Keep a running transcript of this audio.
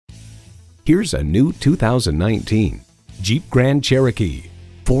Here's a new 2019 Jeep Grand Cherokee.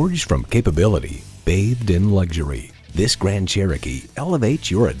 Forged from capability, bathed in luxury, this Grand Cherokee elevates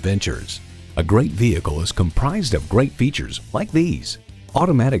your adventures. A great vehicle is comprised of great features like these: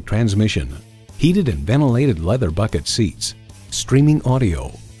 automatic transmission, heated and ventilated leather bucket seats, streaming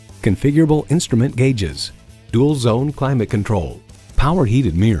audio, configurable instrument gauges, dual zone climate control, power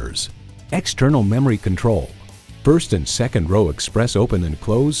heated mirrors, external memory control, first and second row express open and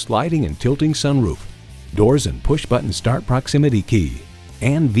close sliding and tilting sunroof, doors and push button start proximity key,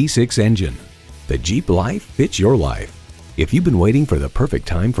 and V6 engine. The Jeep life fits your life. If you've been waiting for the perfect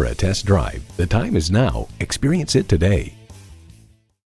time for a test drive, the time is now. Experience it today.